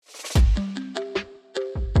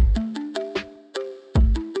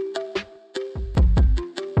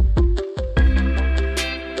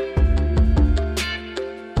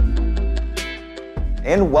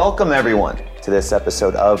and welcome everyone to this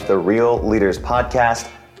episode of the Real Leaders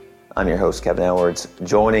Podcast. I'm your host, Kevin Edwards.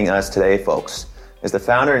 Joining us today, folks, is the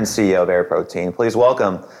founder and CEO of Air Protein. Please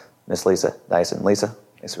welcome Miss Lisa Dyson. Lisa,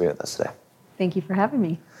 thanks for being with us today. Thank you for having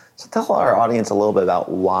me. So tell our audience a little bit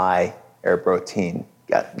about why Air Protein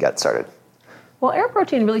got started. Well, Air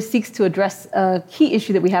Protein really seeks to address a key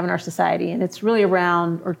issue that we have in our society, and it's really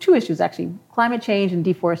around, or two issues actually, climate change and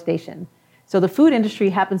deforestation. So the food industry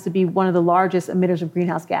happens to be one of the largest emitters of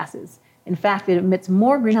greenhouse gases. In fact, it emits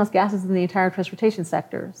more greenhouse gases than the entire transportation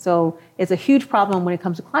sector. So it's a huge problem when it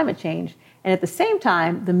comes to climate change. And at the same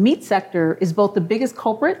time, the meat sector is both the biggest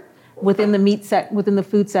culprit within the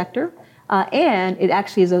food sector, and it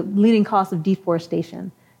actually is a leading cause of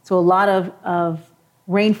deforestation. So a lot of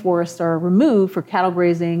rainforests are removed for cattle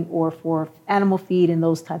grazing or for animal feed and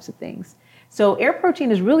those types of things. So Air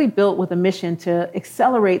Protein is really built with a mission to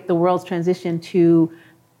accelerate the world's transition to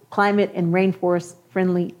climate and rainforest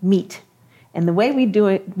friendly meat. And the way we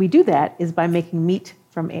do that is by making meat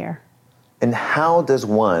from air. And how does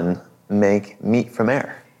one make meat from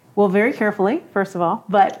air? Well, very carefully, first of all.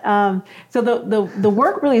 But so the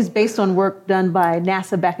work really is based on work done by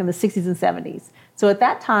NASA back in the 60s and 70s. So at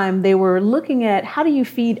that time, they were looking at how do you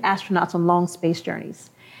feed astronauts on long space journeys?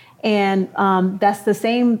 And that's the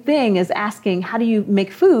same thing as asking how do you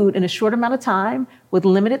make food in a short amount of time with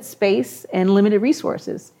limited space and limited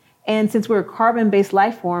resources? And since we're a carbon-based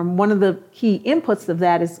life form, one of the key inputs of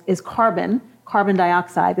that is carbon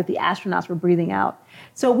dioxide that the astronauts were breathing out.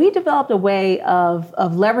 So we developed a way of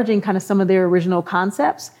leveraging kind of some of their original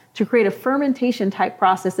concepts to create a fermentation type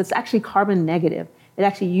process that's actually carbon negative. It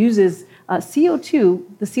actually uses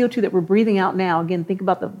CO2, the CO2 that we're breathing out now. Again, think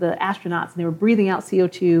about the astronauts, and they were breathing out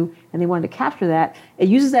CO2 and they wanted to capture that. It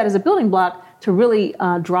uses that as a building block to really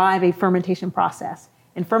drive a fermentation process.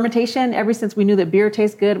 And fermentation, ever since we knew that beer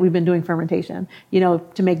tastes good, we've been doing fermentation,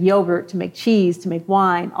 to make yogurt, to make cheese, to make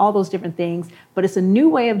wine, all those different things. But it's a new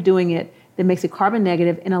way of doing it that makes it carbon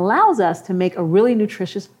negative and allows us to make a really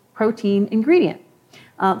nutritious protein ingredient.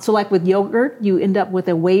 So like with yogurt, you end up with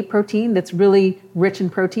a whey protein that's really rich in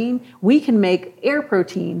protein. We can make air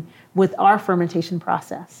protein with our fermentation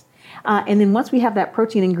process. And then once we have that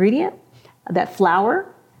protein ingredient, that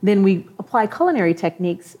flour, then we apply culinary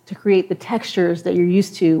techniques to create the textures that you're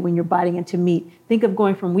used to when you're biting into meat. Think of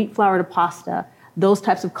going from wheat flour to pasta. Those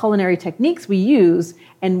types of culinary techniques we use,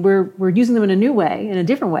 and we're using them in a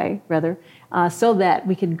different way, so that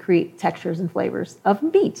we can create textures and flavors of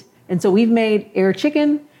meat. And so we've made air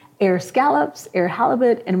chicken, air scallops, air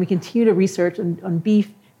halibut, and we continue to research on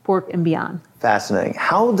beef, pork, and beyond. Fascinating.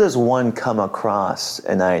 How does one come across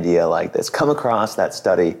an idea like this, come across that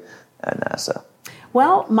study at NASA?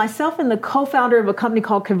 Well, myself and the co-founder of a company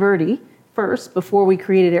called Converti, first, before we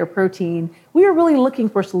created Air Protein, we were really looking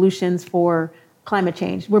for solutions for climate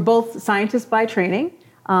change. We're both scientists by training.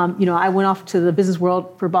 I went off to the business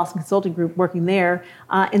world for Boston Consulting Group working there.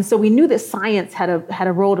 And so we knew that science had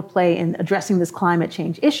a role to play in addressing this climate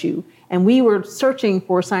change issue. And we were searching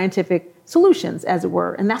for scientific solutions, as it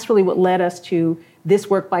were. And that's really what led us to this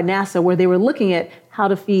work by NASA, where they were looking at how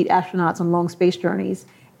to feed astronauts on long space journeys.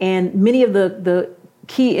 And many of the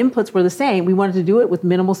key inputs were the same. We wanted to do it with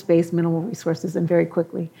minimal space, minimal resources, and very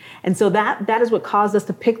quickly. And so that is what caused us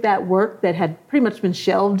to pick that work that had pretty much been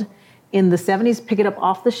shelved in the 70s, pick it up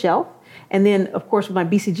off the shelf. And then, of course, with my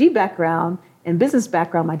BCG background and business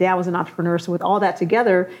background, my dad was an entrepreneur. So with all that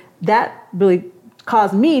together, that really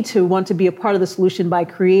caused me to want to be a part of the solution by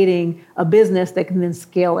creating a business that can then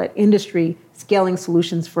scale it, industry scaling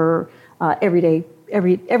solutions for everyday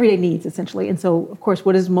needs, essentially. And so, of course,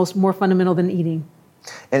 what is more fundamental than eating?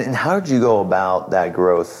 And how did you go about that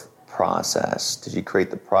growth process? Did you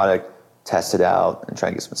create the product, test it out, and try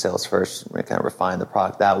and get some sales first, and kind of refine the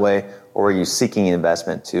product that way? Or were you seeking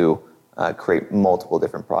investment to create multiple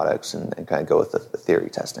different products and kind of go with the theory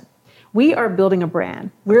testing? We are building a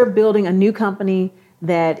brand. We're building a new company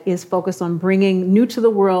that is focused on bringing new to the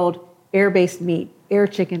world air-based meat, air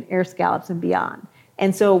chicken, air scallops, and beyond.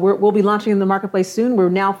 And so we'll be launching in the marketplace soon. We're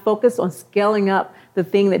now focused on scaling up the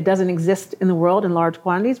thing that doesn't exist in the world in large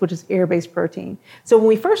quantities, which is air-based protein. So when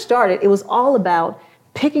we first started, it was all about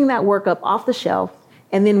picking that work up off the shelf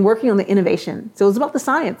and then working on the innovation. So it was about the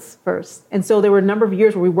science first. And so there were a number of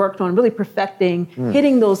years where we worked on really perfecting,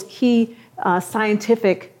 hitting those key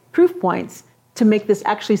scientific proof points to make this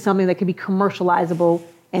actually something that can be commercializable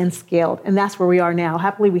and scaled. And that's where we are now.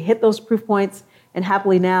 Happily, we hit those proof points, and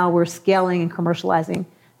happily now we're scaling and commercializing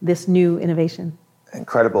this new innovation.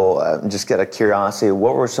 Incredible. Just out of curiosity,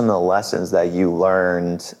 what were some of the lessons that you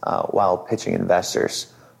learned while pitching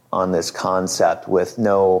investors on this concept with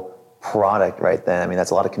no product right then? I mean,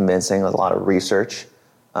 that's a lot of convincing, a lot of research.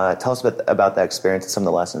 Tell us about that experience and some of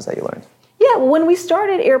the lessons that you learned. Yeah, well, when we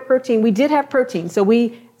started Air Protein, we did have protein. So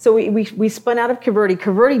we spun out of Coverti.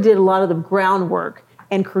 Coverti did a lot of the groundwork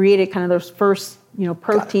and created kind of those first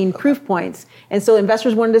protein proof points. And so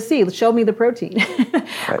investors wanted to see, show me the protein.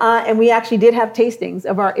 Right. And we actually did have tastings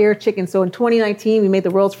of our Air chicken. So in 2019, we made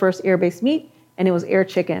the world's first air-based meat, and it was Air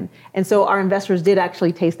chicken. And so our investors did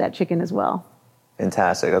actually taste that chicken as well.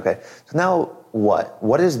 Fantastic. Okay. So now what?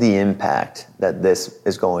 What is the impact that this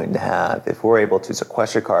is going to have if we're able to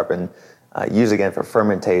sequester carbon, use again for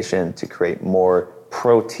fermentation to create more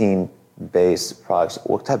protein-based products?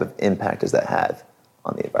 What type of impact does that have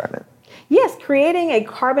on the environment? Yes, creating a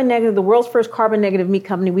carbon negative, the world's first carbon negative meat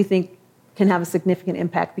company, we think can have a significant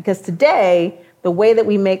impact, because today, the way that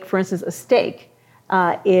we make, for instance, a steak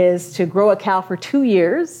is to grow a cow for 2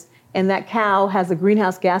 years, and that cow has a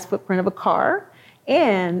greenhouse gas footprint of a car,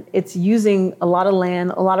 and it's using a lot of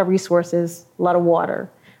land, a lot of resources, a lot of water.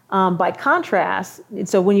 By contrast,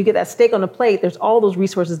 so when you get that steak on the plate, there's all those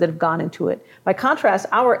resources that have gone into it. By contrast,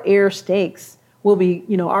 our Air steaks will be,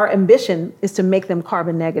 our ambition is to make them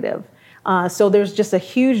carbon negative. So there's just a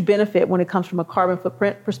huge benefit when it comes from a carbon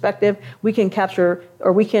footprint perspective. We can capture,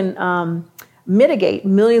 or we can mitigate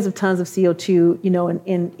millions of tons of CO2,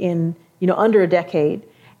 in under a decade.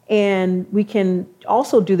 And we can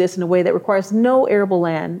also do this in a way that requires no arable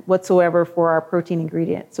land whatsoever for our protein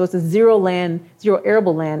ingredient. So it's a zero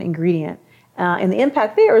arable land ingredient. And the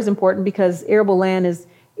impact there is important because arable land is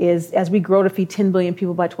as we grow to feed 10 billion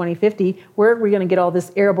people by 2050, where are we going to get all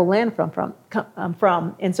this arable land from?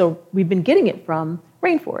 And so we've been getting it from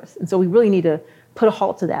rainforests. And so we really need to put a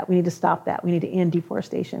halt to that. We need to stop that. We need to end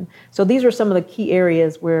deforestation. So these are some of the key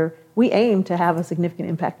areas where we aim to have a significant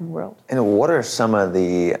impact in the world. And what are some of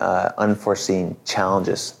the unforeseen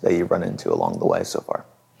challenges that you've run into along the way so far?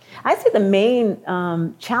 I'd say the main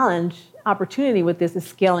opportunity with this is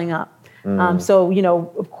scaling up. So,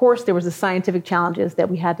 of course, there was the scientific challenges that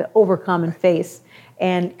we had to overcome and face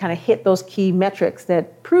and kind of hit those key metrics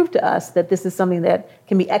that prove to us that this is something that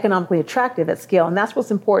can be economically attractive at scale. And that's what's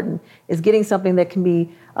important, is getting something that can be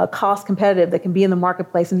cost competitive, that can be in the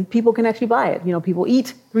marketplace, and people can actually buy it. People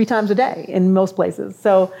eat 3 times a day in most places.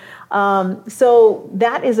 So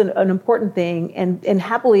that is an important thing. And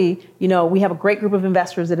happily, we have a great group of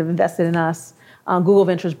investors that have invested in us. Google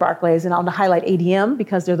Ventures, Barclays, and I'll highlight ADM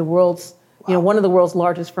because they're the world's, one of the world's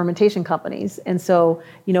largest fermentation companies. And so,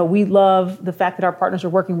 we love the fact that our partners are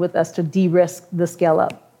working with us to de-risk the scale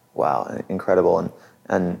up. Wow, incredible.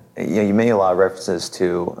 And you made a lot of references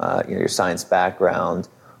to your science background.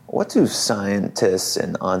 What do scientists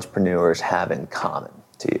and entrepreneurs have in common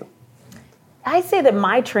to you? I say that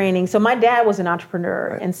my training, so my dad was an entrepreneur,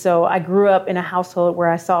 right. And so I grew up in a household where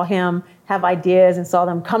I saw him have ideas and saw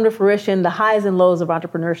them come to fruition, the highs and lows of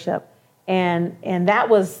entrepreneurship. And that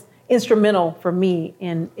was instrumental for me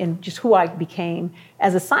in just who I became.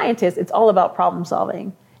 As a scientist, it's all about problem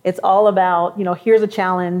solving. It's all about, here's a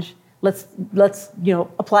challenge, let's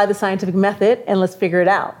apply the scientific method and let's figure it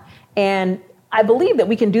out. And I believe that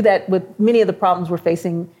we can do that with many of the problems we're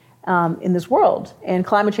facing in this world. And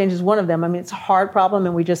climate change is one of them. I mean, it's a hard problem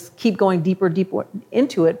and we just keep going deeper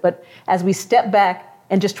into it. But as we step back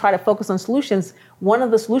and just try to focus on solutions, one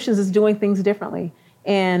of the solutions is doing things differently.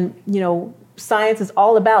 And, science is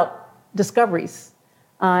all about discoveries.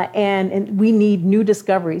 And we need new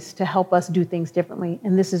discoveries to help us do things differently.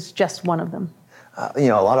 And this is just one of them. A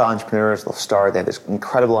lot of entrepreneurs, they'll start, they have this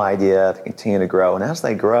incredible idea, they continue to grow. And as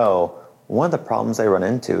they grow, one of the problems they run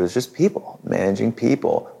into is just people, managing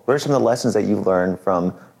people. What are some of the lessons that you've learned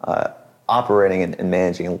from operating and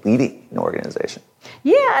managing and leading an organization?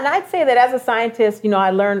 Yeah, and I'd say that as a scientist,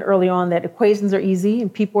 I learned early on that equations are easy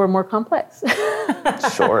and people are more complex.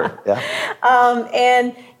 Sure, yeah.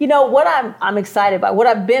 And what I'm excited by, what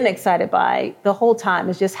I've been excited by the whole time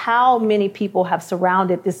is just how many people have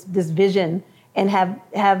surrounded this vision and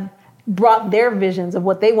have brought their visions of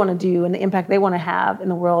what they want to do and the impact they want to have in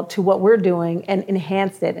the world to what we're doing and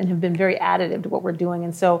enhanced it and have been very additive to what we're doing.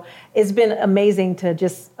 And so it's been amazing to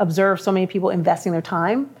just observe so many people investing their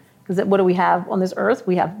time. Because what do we have on this earth?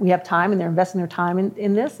 We have time, and they're investing their time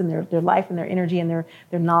in this, and their life, and their energy, and their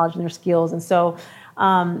knowledge, and their skills. And so,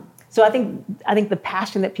 I think the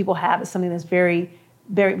passion that people have is something that's very,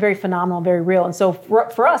 very, very phenomenal, very real. And so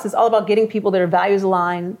for us, it's all about getting people that are values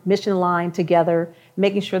aligned, mission aligned together,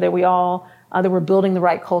 making sure that that we're building the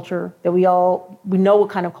right culture, that we know what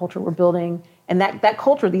kind of culture we're building, and that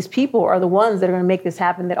culture, these people are the ones that are going to make this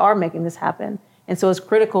happen, that are making this happen. And so it's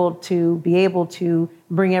critical to be able to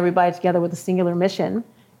bring everybody together with a singular mission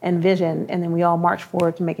and vision, and then we all march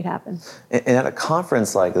forward to make it happen. And at a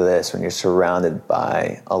conference like this, when you're surrounded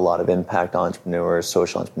by a lot of impact entrepreneurs,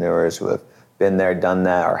 social entrepreneurs who have been there, done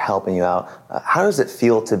that, are helping you out, how does it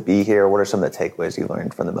feel to be here? What are some of the takeaways you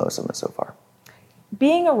learned from the most of it so far?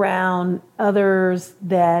 Being around others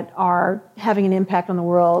that are having an impact on the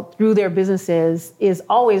world through their businesses is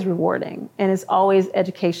always rewarding, and it's always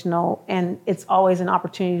educational, and it's always an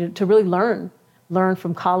opportunity to really learn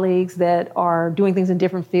from colleagues that are doing things in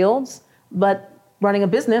different fields. But running a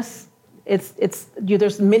business,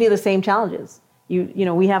 there's many of the same challenges.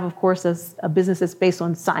 We have, of course, a business that's based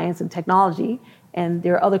on science and technology, and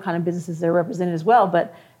there are other kind of businesses that are represented as well.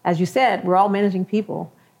 But as you said, we're all managing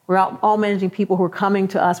people. We're all managing people who are coming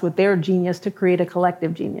to us with their genius to create a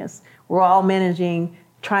collective genius. We're all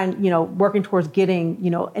working towards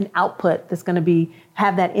getting, an output that's going to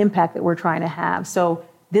have that impact that we're trying to have. So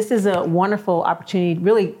this is a wonderful opportunity,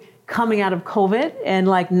 really coming out of COVID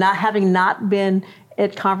and not been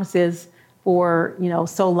at conferences for,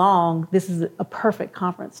 so long. This is a perfect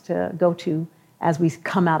conference to go to as we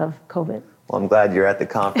come out of COVID. Well, I'm glad you're at the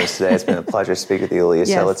conference today. It's been a pleasure speaking with you,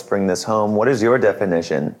 Lisa. Yes. Let's bring this home. What is your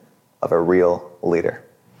definition of a real leader?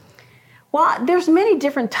 Well, there's many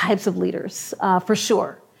different types of leaders, for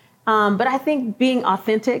sure. But I think being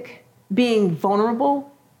authentic, being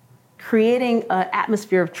vulnerable, creating an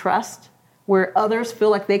atmosphere of trust where others feel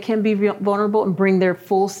like they can be vulnerable and bring their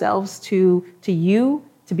full selves to you,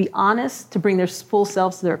 to be honest, to bring their full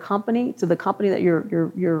selves to their company, to the company that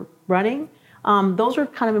you're running. Those are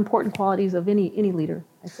kind of important qualities of any leader,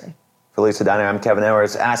 I'd say. For Lisa Diner, I'm Kevin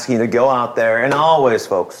Edwards, asking you to go out there and always,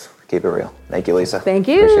 folks, keep it real. Thank you, Lisa. Thank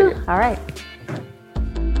you. Appreciate you. All right.